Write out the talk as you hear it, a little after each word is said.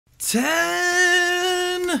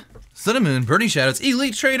10 Sun and Moon Burning Shadows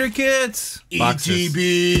Elite Trader Kits boxes.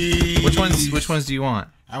 ETB. Which ones do you want?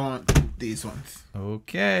 I want these ones.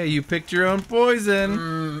 Okay, you picked your own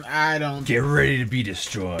poison. I don't. Get ready to be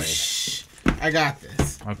destroyed. Shh. I got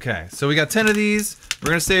this. Okay, so we got 10 of these.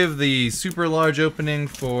 We're gonna save the super large opening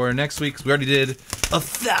for next week, 'cause we already did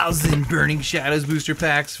 1,000 Burning Shadows booster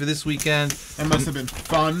packs for this weekend. That must have been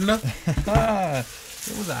fun. It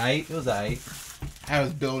was aight. It was aight. I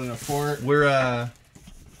was building a fort. We're yeah,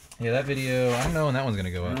 that video. I don't know when that one's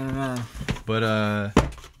gonna go up. I don't know. But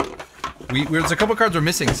there's a couple cards we're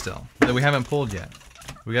missing still that we haven't pulled yet.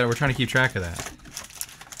 We're trying to keep track of that.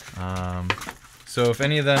 So if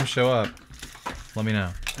any of them show up, let me know.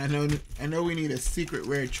 I know we need a secret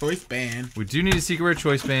rare choice band. We do need a secret rare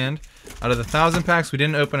choice band. Out of the 1,000 packs, we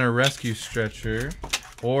didn't open a rescue stretcher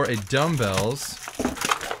or a dumbbells.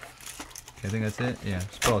 Okay, I think that's it. Yeah,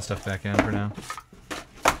 just put all the stuff back in for now.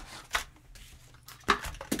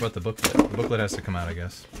 What about the booklet? The booklet has to come out, I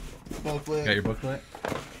guess. Booklet. Got your booklet?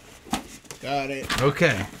 Got it.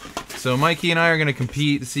 Okay. So Mikey and I are going to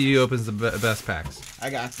compete to see who opens the best packs. I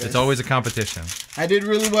got this. It's always a competition. I did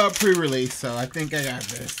really well pre-release, so I think I got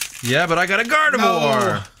this. Yeah, but I got a Gardevoir.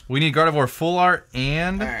 No. We need Gardevoir full art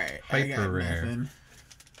and Alright, hyper rare. nothing.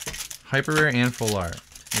 Hyper rare and full art.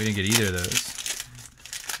 We didn't get either of those.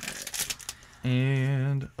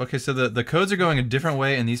 And okay, so the codes are going a different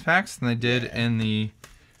way in these packs than they did in the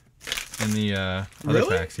other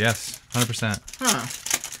Really? packs. Yes, 100%. Huh.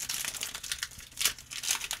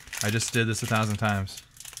 I just did this 1,000 times.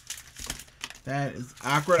 That is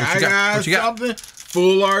awkward. What I you got? got What you got? something.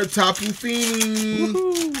 Full art Tapu Fini.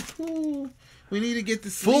 Woohoo. We need to get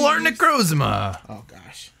the sleeves. Full art Necrozma. Oh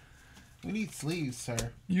gosh. We need sleeves, sir.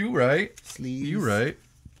 You right. Sleeves. You right.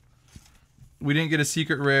 We didn't get a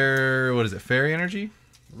secret rare, what is it, Fairy Energy?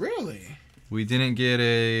 Really? We didn't get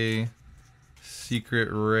a secret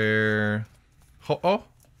rare... Oh!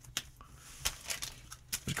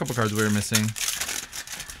 There's a couple cards we were missing.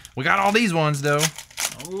 We got all these ones, though.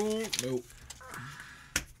 Oh, nope.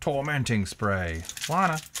 Tormenting Spray.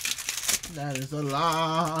 Lana. That is a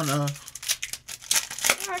Lana.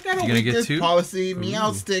 I gotta You gonna weak get this two? policy. Ooh.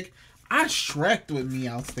 Meowstic. I shreked with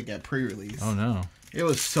Meowstic at pre-release. Oh, no. It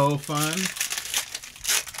was so fun.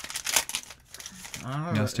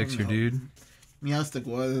 Meowstic's your dude. Meowstic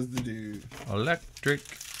was the dude. Electric.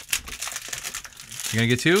 You gonna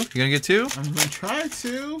get two? You gonna get two? I'm gonna try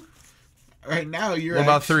to. Right now, you're. What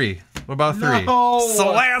about three? What about three? No.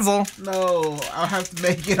 Salazzle! No, I'll have to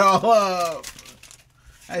make it all up.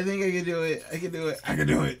 I think I can do it. I can do it. I can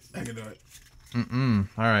do it. I can do it.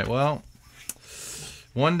 Alright, well.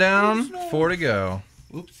 One down, Oops, no. 4 to go.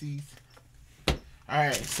 Oopsies.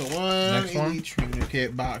 Alright, so Next one? Elite Trainer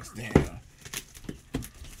Kit box down.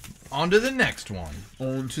 On to the next one.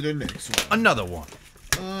 On to the next one. Another one.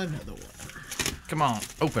 Another one. Come on,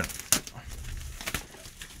 open.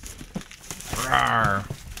 Rawr.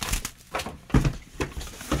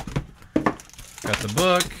 Got the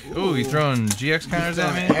book. Ooh, you throwing GX counters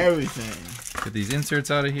at me? Everything. Get these inserts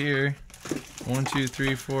out of here. 1, 2,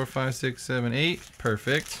 3, 4, 5, 6, 7, 8.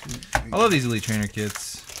 Perfect. I love these Elite Trainer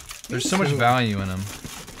kits. There's so much too. value in them.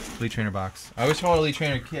 Elite Trainer box. I always call it Elite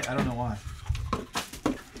Trainer kit. I don't know why.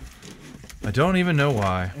 I don't even know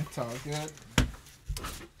why. It's all good.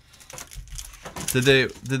 Did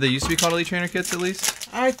they used to be called Elite Trainer kits at least?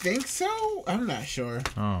 I think so. I'm not sure.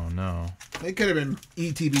 Oh no. They could have been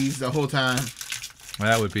ETBs the whole time.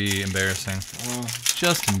 That would be embarrassing.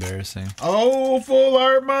 Just embarrassing. Oh, full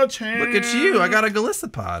art Machamp. Look at you. I got a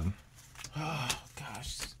Galissapod. Oh,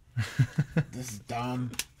 gosh. This is dumb.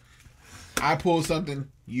 I pull something,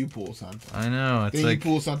 you pull something. I know. It's Then like, you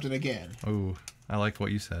pull something again. ooh, I like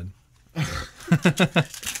what you said.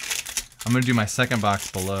 I'm going to do my second box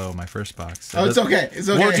below my first box. So Oh, it's okay. It's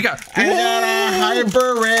okay. What you got? I got a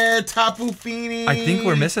hyper rare Tapu Fini. I think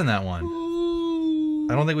we're missing that one. Ooh.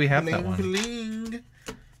 I don't think we have that Bling, one. bling.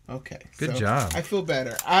 Okay. Good job. I feel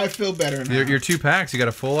better. I feel better now. Your 2 packs. You got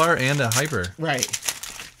a full art and a hyper. Right.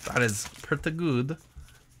 That is pretty good.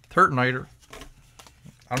 Turtonator.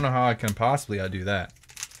 I don't know how I can possibly outdo that.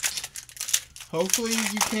 Hopefully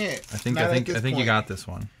you can't. I think Not at this you point. got this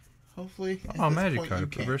one. Hopefully. at Oh, this magic point you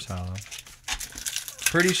card, can't. reverse hollow.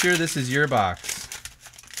 Pretty sure this is your box.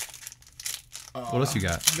 What else you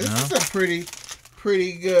got? This No? is a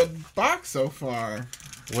pretty good box so far.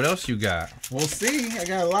 What else you got? We'll see. I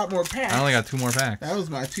got a lot more packs. I only got 2 more packs. That was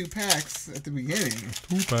my 2 packs at the beginning.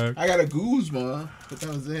 2 packs. I got a Guzma, but that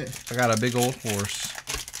was it. I got a big old horse.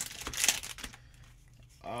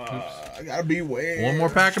 I gotta beware. 1 more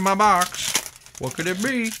pack in my box. What could it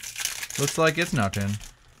be? Looks like it's nothing.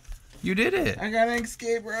 You did it. I got an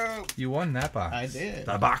escape rope. You won that box. I did.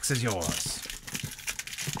 The box is yours.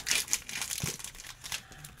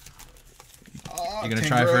 Oh, You gonna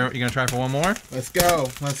try for one more? Let's go.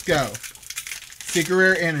 Let's go. Secret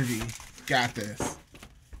rare energy. Got this.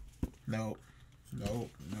 Nope. Nope.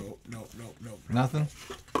 Nope. Nope. Nope. Nope. Nothing.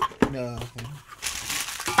 No.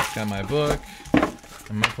 Got my book.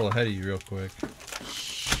 I'm gonna pull ahead of you real quick.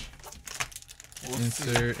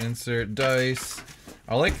 Insert dice.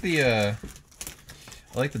 I like the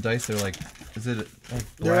dice. They're like, is it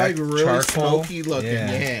like They're black like really charcoal? smoky looking.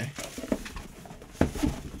 Yeah.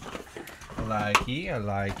 I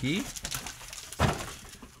like it.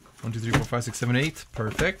 1, 2, 3, 4, 5, 6, 7, 8.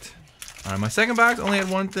 Perfect. All right, my second box only had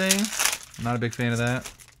one thing. Not a big fan of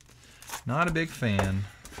that. Not a big fan.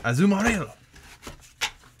 Azumarill.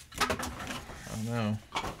 Oh no.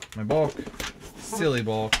 My bulk. Silly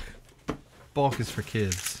bulk. Bulk is for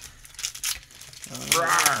kids.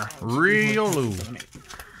 Riolu.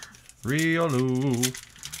 Riolu.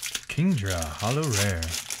 Kingdra. Hollow Rare.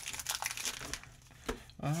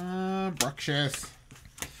 Bruxish.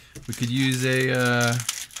 We could use a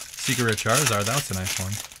Secret Rare Charizard. That was a nice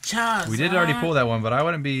one. Charizard. We did already pull that one, but I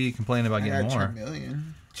wouldn't be complaining about getting more. Charmeleon.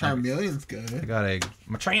 Charmeleon's good. I got a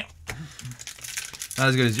Machamp. Not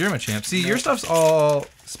as good as your Machamp. See, your stuff's all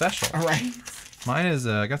special. All right. Mine is.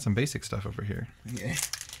 I got some basic stuff over here. Yeah.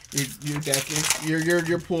 Your deck is,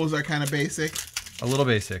 your pulls are kind of basic. A little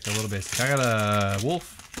basic. A little basic. I got a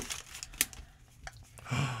Wolf.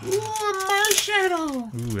 Ooh, a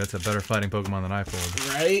Marshadow. Ooh, that's a better fighting Pokemon than I pulled.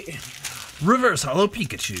 Right. Reverse Hollow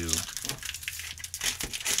Pikachu.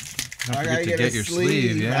 Don't I forget gotta to get your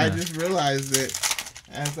sleeve. Yeah. I just realized it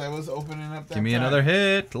as I was opening up that. Give me pack. another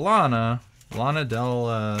hit, Lana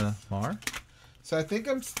Del Mar. So I think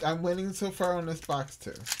I'm winning so far on this box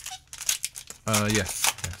too.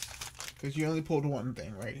 Yes. Because you only pulled one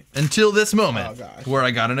thing, right? Until this moment, Oh, gosh. where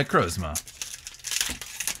I got an Necrozma.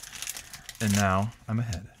 And now I'm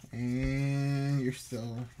ahead. And you're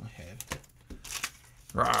still ahead.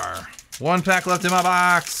 Rawr. One pack left in my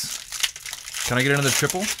box. Can I get another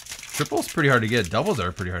triple? Triple's pretty hard to get. Doubles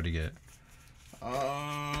are pretty hard to get.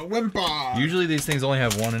 Wimpa. Usually these things only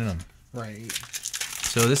have one in them. Right.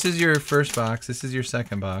 So this is your first box. This is your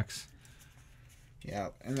second box.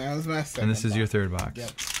 Yep. And that was my second. And this is box. your third box.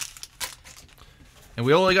 Yep. And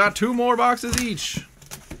we only got 2 more boxes each.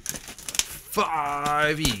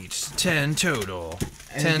 5 each. 10 total.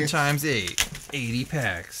 And 10 times 8. 80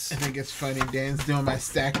 packs. I think it's funny. Dan's doing my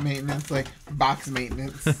stack maintenance, like box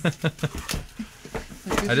maintenance.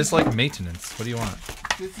 I just like maintenance. What do you want?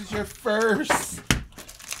 This is your first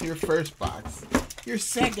box. Your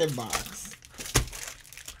second box.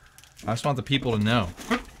 I just want the people to know.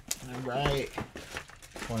 All right.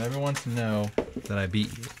 I want everyone to know that I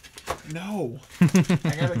beat you. No.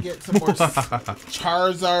 I gotta get some more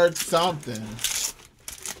Charizard something.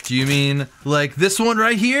 Do you mean like this one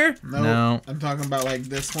right here? Nope. No. I'm talking about like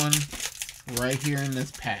this one right here in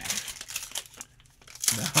this pack.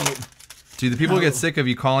 No. Do the people get sick of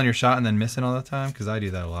you calling your shot and then missing all the time? Because I do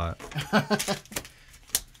that a lot.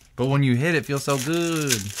 But when you hit, it feels so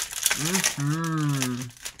good. Mm-hmm.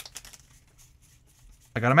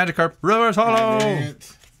 I got a Magikarp. Reverse Hollow. I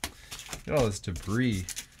didn't. Look at all this debris.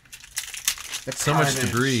 The So much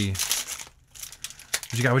carnage. debris.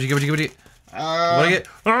 What you got? What you get? What you get? What I Uh, get?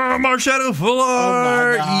 Oh, Marshadow Full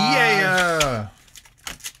Art! gosh. Yeah!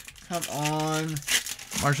 Come on.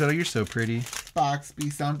 Marshadow, you're so pretty. Box be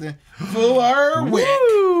something. Fuller Wick.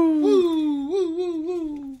 Woo! Woo, woo, woo,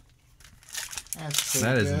 woo. That's so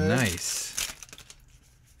That is good. nice.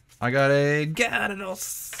 I got a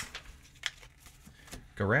Gyarados.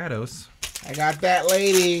 Gyarados. I got that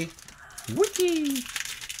lady. Wiki.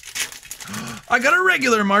 I got a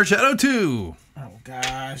regular Marshadow too. Oh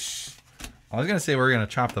gosh. I was gonna say we're gonna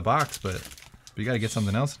chop the box, but we gotta get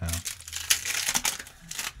something else now. Look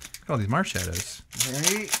at all these Marshadows.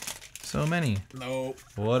 Right? So many. Nope.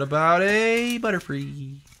 What about a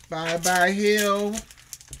Butterfree? Bye bye Hill.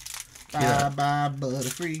 Bye Yeah. bye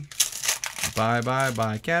Butterfree. Bye bye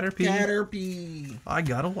bye Caterpie. Caterpie. I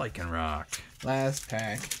got a Lycanroc. Last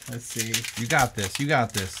pack. Let's see. You got this. You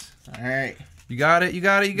got this. All right. You got it. You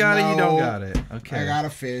got it. You got it. You don't No. got it. Okay. I got a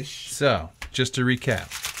fish. So, just to recap.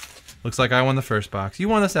 Looks like I won the first box. You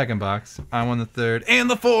won the second box. I won the third and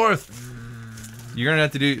the fourth. You're gonna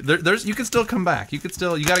have to do. There's. You can still come back. You could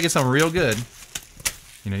still. You gotta get something real good.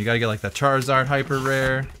 You know, you gotta get like that Charizard Hyper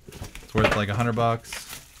Rare. It's worth like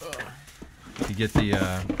 $100. You get the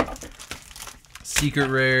Secret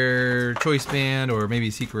Rare Choice Band, or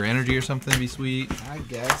maybe Secret Rare Energy or something. Be sweet. I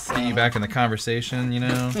guess. Get you back in the conversation. You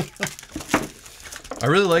know. I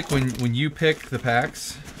really like when you pick the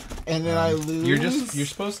packs. and then I lose. You're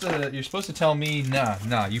supposed to tell me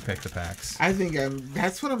nah. You pick the packs. I think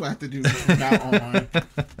that's what I'm about to do from now on.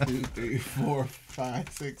 2, 3, 4, 5,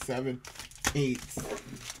 6, 7, 8.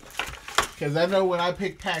 Because I know when I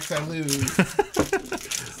pick packs, I lose.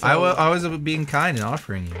 So, I was being kind and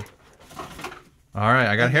offering you. All right,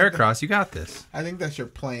 I got Heracross. You got this. I think that's your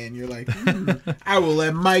plan. You're like, I will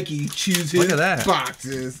let Mikey choose his Look at that.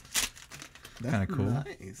 boxes. That's Kind of cool.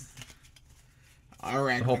 Nice. All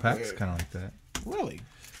right. The whole pack's kind of like that. Really?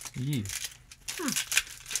 Yeah.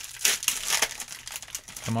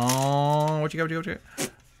 Come on. What you got?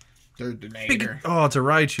 Third Denator. Oh, it's a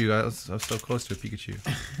Raichu. I was so close to a Pikachu.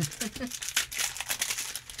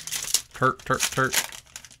 Turt.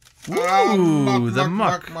 Ooh, the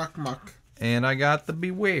muck. And I got the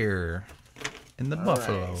Beware. And the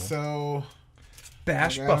Buffalo. Right, so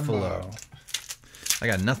Bash Buffalo. I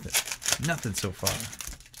got nothing. Nothing so far.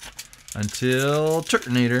 Until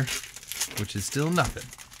Turtonator, which is still nothing.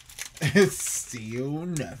 It's still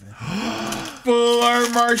nothing. Full art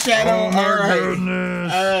Marshadow. Oh my All right.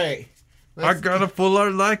 goodness. All right. I got a full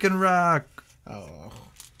art Lycanroc. Oh,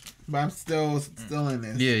 but I'm still in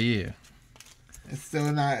this. Yeah. It's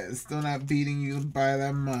still not beating you by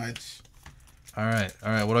that much. All right.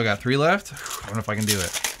 What do I got? 3 left? I don't know if I can do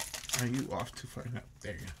it. Are you off too far? No,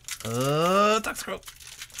 there you go. Toxicroak.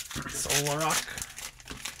 Solar Rock.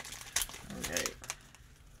 Okay.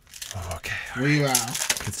 Wow.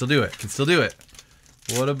 Can still do it.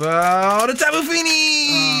 What about a Tapu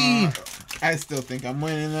Fini? I still think I'm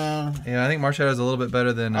winning though. Yeah, I think Marshadow is a little bit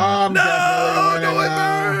better than. I'm definitely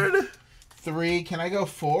winning no, now. 3. Can I go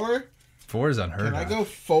 4? 4 is unheard of. Can I go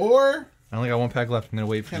 4? I only got 1 pack left. I'm gonna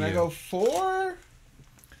wait for you. Can I go 4?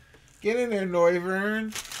 Get in there,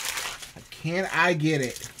 Noivern. Can I get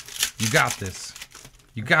it? You got this.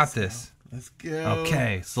 Let's go.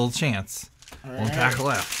 Okay, still a chance. All 1 pack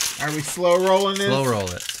left. Are we slow rolling this? Slow roll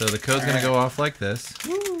it. So the code's gonna go off like this.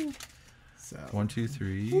 Woo. So 1, 2,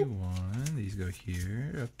 3, 1. These go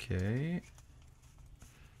here. Okay.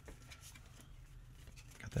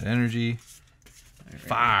 Got that energy.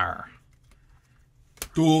 Fire.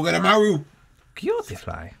 Togedemaru.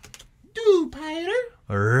 Cutiefly. Spider.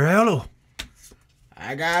 Relo.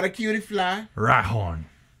 I got a Cutiefly. Rhyhorn.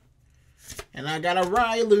 And I got a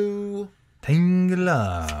Railu.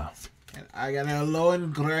 Tingla. And I got a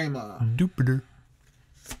Alolan Grima. Dupider.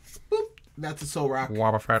 Boop. That's a Soul Rock.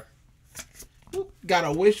 Wobbuffet. Boop. Got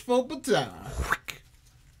a Wishful Baton.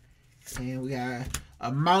 And we got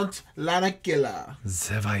a Mount Lanakilla.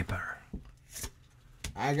 The Viper.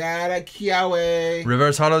 I got a Kiawe.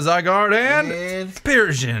 Reverse Hollow Zygarde and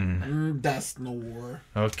Persian. Dusknoir.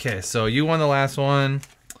 Okay, so you won the last one.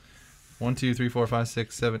 1, 2, 3, 4, 5,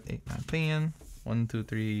 6, 7, 8, 9, 10. 1, 2,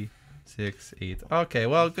 3, 6, 8. Okay,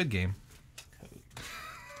 well, good game.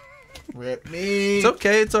 Rip me. It's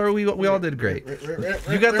okay. It's all we all did great.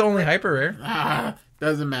 You got the only hyper rare.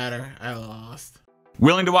 Doesn't matter. I lost.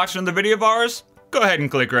 Willing to watch another video of ours? Go ahead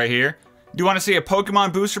and click right here. Do you want to see a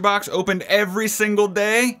Pokemon booster box opened every single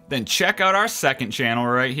day? Then check out our second channel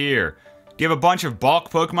right here. Do you have a bunch of bulk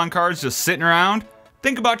Pokemon cards just sitting around?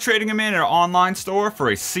 Think about trading them in our online store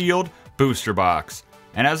for a sealed booster box.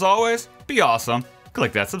 And as always, be awesome.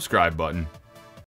 Click that subscribe button.